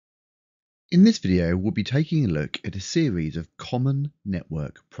In this video, we'll be taking a look at a series of common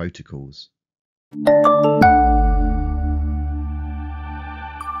network protocols.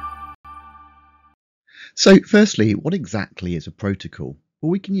 So firstly, what exactly is a protocol? Well,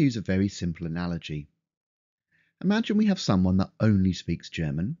 we can use a very simple analogy. Imagine we have someone that only speaks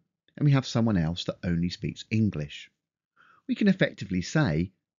German and we have someone else that only speaks English. We can effectively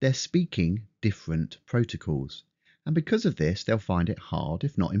say they're speaking different protocols, and because of this, they'll find it hard,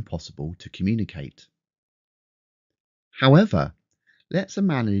 if not impossible, to communicate. However, let's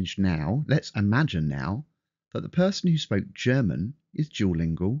imagine now that the person who spoke German is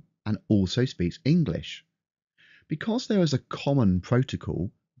duolingual and also speaks English. Because there is a common protocol,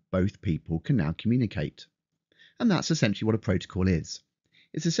 both people can now communicate. And that's essentially what a protocol is.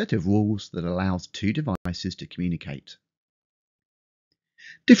 It's a set of rules that allows two devices to communicate.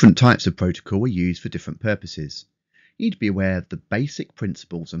 Different types of protocol are used for different purposes. You need to be aware of the basic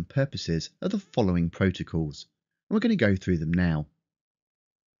principles and purposes of the following protocols. And we're going to go through them now.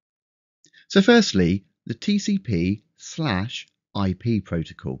 So firstly, the TCP/IP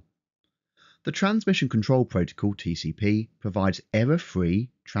protocol. The Transmission Control Protocol, TCP, provides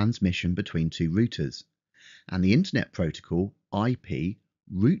error-free transmission between two routers, and the Internet Protocol, IP,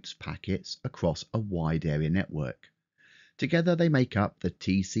 routes packets across a wide area network. Together they make up the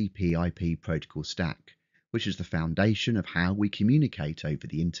TCP-IP protocol stack, which is the foundation of how we communicate over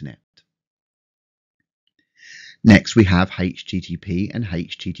the Internet. Next we have HTTP and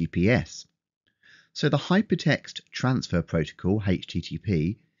HTTPS. So the Hypertext Transfer Protocol,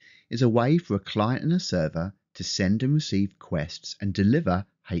 HTTP, is a way for a client and a server to send and receive requests and deliver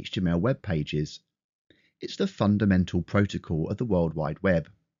HTML web pages. It's the fundamental protocol of the World Wide Web.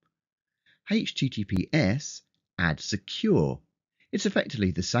 HTTPS adds secure. It's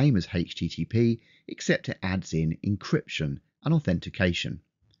effectively the same as HTTP, except it adds in encryption and authentication.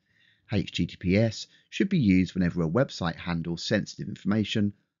 HTTPS should be used whenever a website handles sensitive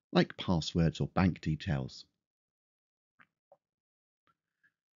information like passwords or bank details.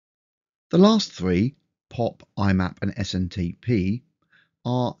 The last three, POP, IMAP and SMTP,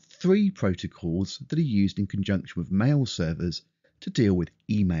 are three protocols that are used in conjunction with mail servers to deal with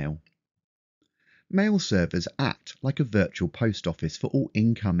email. Mail servers act like a virtual post office for all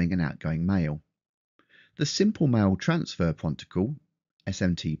incoming and outgoing mail. The Simple Mail Transfer Protocol,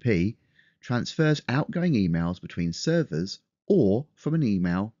 SMTP, transfers outgoing emails between servers or from an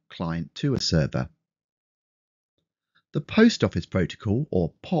email client to a server. The Post Office Protocol,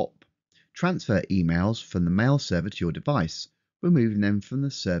 or POP, transfer emails from the mail server to your device, removing them from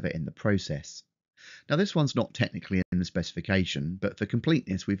the server in the process. Now this one's not technically in the specification, but for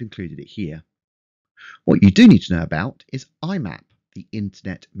completeness we've included it here. What you do need to know about is IMAP, the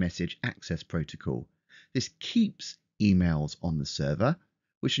Internet Message Access Protocol. This keeps emails on the server,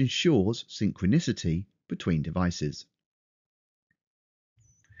 which ensures synchronicity between devices.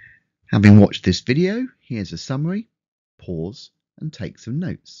 Having watched this video, here's a summary. Pause and take some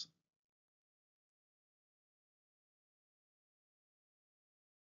notes.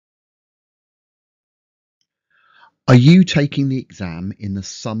 Are you taking the exam in the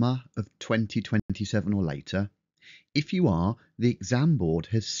summer of 2027 or later? If you are, the exam board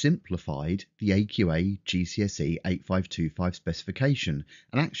has simplified the AQA GCSE 8525 specification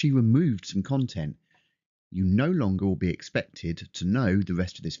and actually removed some content. You no longer will be expected to know the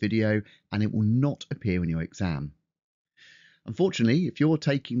rest of this video and it will not appear in your exam. Unfortunately, if you're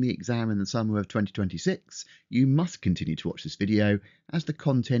taking the exam in the summer of 2026, you must continue to watch this video as the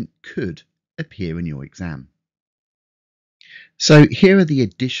content could appear in your exam. So here are the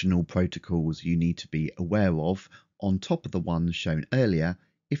additional protocols you need to be aware of on top of the ones shown earlier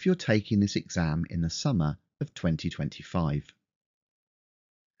if you're taking this exam in the summer of 2025.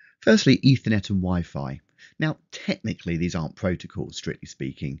 Firstly, Ethernet and Wi-Fi. Now, technically these aren't protocols, strictly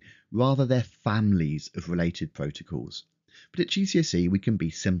speaking, rather they're families of related protocols. But at GCSE we can be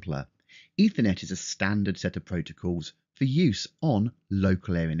simpler. Ethernet is a standard set of protocols for use on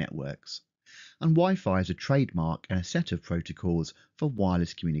local area networks. And Wi-Fi is a trademark and a set of protocols for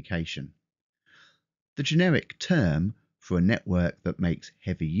wireless communication. The generic term for a network that makes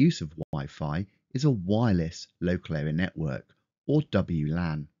heavy use of Wi-Fi is a wireless local area network, or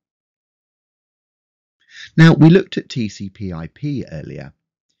WLAN. Now, we looked at TCP-IP earlier.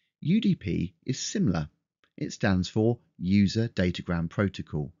 UDP is similar. It stands for User Datagram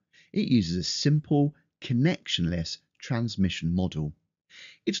Protocol. It uses a simple, connectionless transmission model.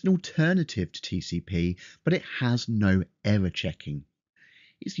 It's an alternative to TCP, but it has no error checking.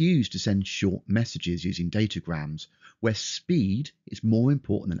 It's used to send short messages using datagrams, where speed is more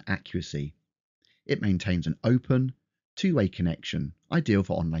important than accuracy. It maintains an open, two-way connection, ideal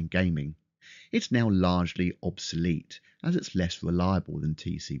for online gaming, It's now largely obsolete as it's less reliable than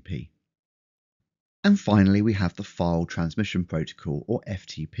TCP. And finally, we have the File Transmission Protocol, or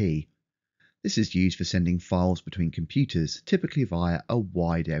FTP. This is used for sending files between computers, typically via a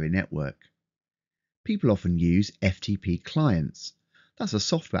wide area network. People often use FTP clients. That's a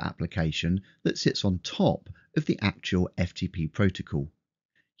software application that sits on top of the actual FTP protocol.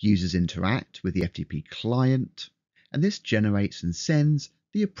 Users interact with the FTP client, and this generates and sends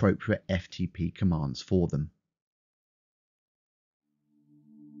the appropriate FTP commands for them.